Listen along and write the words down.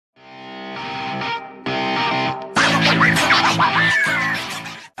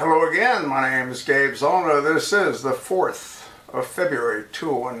again. My name is Gabe Zolna. This is the 4th of February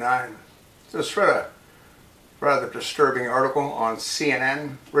 2019. Just read a rather disturbing article on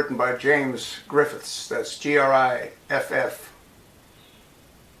CNN written by James Griffiths. That's Griffiths.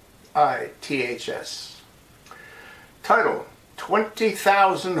 Title: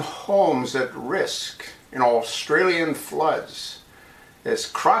 20,000 homes at risk in Australian floods as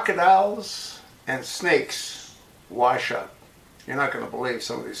crocodiles and snakes wash up. You're not going to believe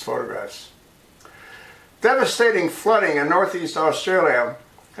some of these photographs. Devastating flooding in northeast Australia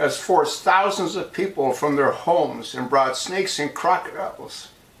has forced thousands of people from their homes and brought snakes and crocodiles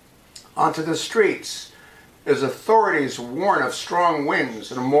onto the streets as authorities warn of strong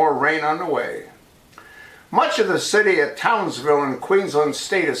winds and more rain on the way. Much of the city of Townsville in Queensland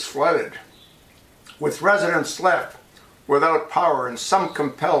state is flooded, with residents left without power and some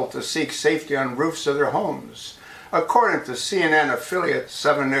compelled to seek safety on roofs of their homes, according to CNN affiliate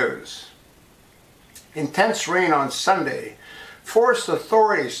 7 News. Intense rain on Sunday forced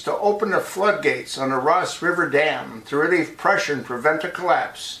authorities to open the floodgates on the Ross River Dam to relieve pressure and prevent a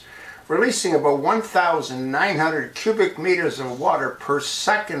collapse, releasing about 1,900 cubic meters of water per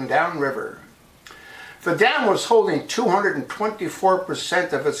second downriver. The dam was holding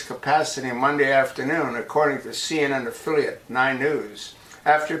 224% of its capacity Monday afternoon, according to CNN affiliate 9 News,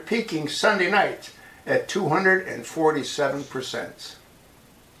 after peaking Sunday night at 247%.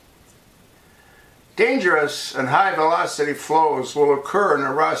 Dangerous and high-velocity flows will occur in the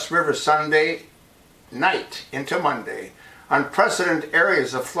Ross River Sunday night into Monday. Unprecedented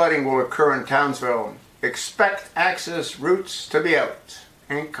areas of flooding will occur in Townsville. Expect access routes to be out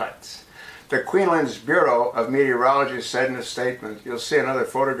and cut, the Queensland's Bureau of Meteorology said in a statement. You'll see another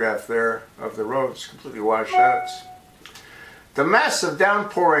photograph there of the roads completely washed out. The massive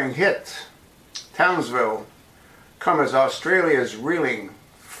downpouring hit Townsville come as Australia is reeling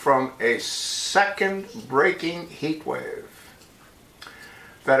from a second-breaking heat wave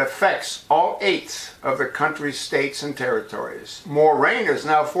that affects all 8 of the country's states and territories. More rain is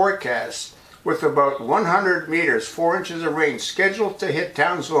now forecast, with about 100 meters, 4 inches of rain scheduled to hit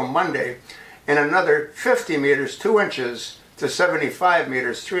Townsville Monday, and another 50 meters, 2 inches, to 75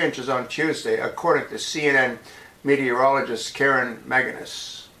 meters, 3 inches on Tuesday, according to CNN meteorologist Karen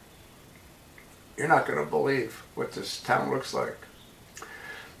Maginnis. You're not going to believe what this town looks like.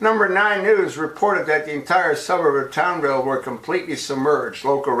 Number 9 News reported that the entire suburb of Townsville were completely submerged.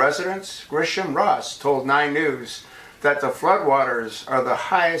 Local residents, Grisham Ross, told 9 News that the floodwaters are the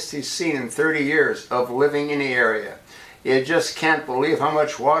highest he's seen in 30 years of living in the area. You just can't believe how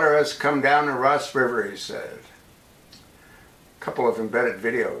much water has come down the Ross River, he said. A couple of embedded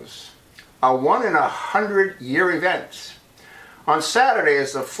videos. A 1-in-100-year event. On Saturday,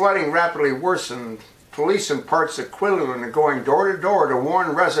 as the flooding rapidly worsened, police in parts of Queensland are going door to door to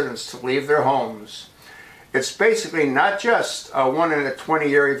warn residents to leave their homes. It's basically not just a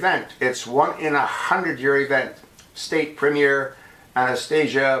 1-in-a-20-year event, it's 1-in-a-100-year event, State Premier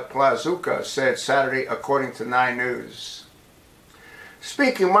Anastasia Plazuka said Saturday, according to 9 News.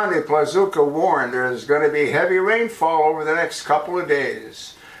 Speaking Monday, Plazuka warned there is going to be heavy rainfall over the next couple of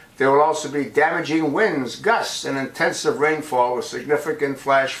days. There will also be damaging winds, gusts, and intensive rainfall with significant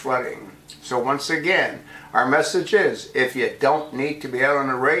flash flooding. So once again, our message is, if you don't need to be out on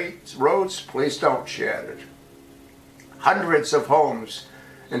the roads, please don't, she added. Hundreds of homes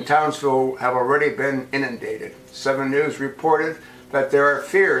in Townsville have already been inundated. 7 News reported that there are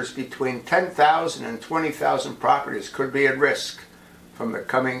fears between 10,000 and 20,000 properties could be at risk from the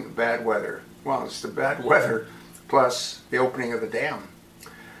coming bad weather. Well, it's the bad weather plus the opening of the dam.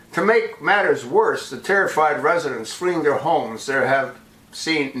 To make matters worse, the terrified residents fleeing their homes there have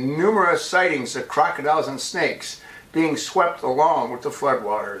seen numerous sightings of crocodiles and snakes being swept along with the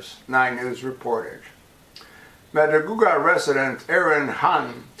floodwaters, 9 News reported. Madaguga resident Erin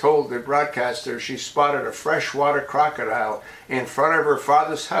Han told the broadcaster she spotted a freshwater crocodile in front of her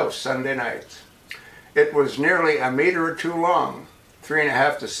father's house Sunday night. It was nearly a meter or 2 long,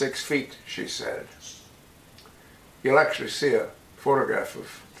 3.5 to 6 feet, she said. You'll actually see a photograph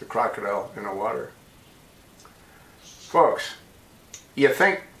of the crocodile in the water. Folks, you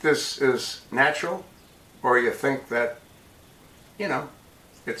think this is natural, or you think that,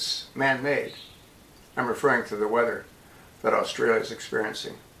 it's man-made? I'm referring to the weather that Australia is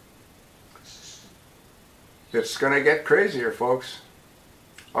experiencing. It's going to get crazier, folks.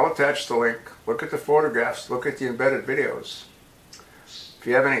 I'll attach the link. Look at the photographs. Look at the embedded videos. If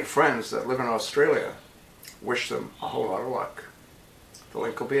you have any friends that live in Australia, wish them a whole lot of luck. The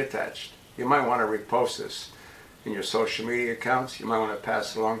link will be attached. You might want to repost this in your social media accounts. You might want to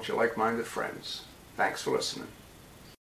pass it along to your like-minded friends. Thanks for listening.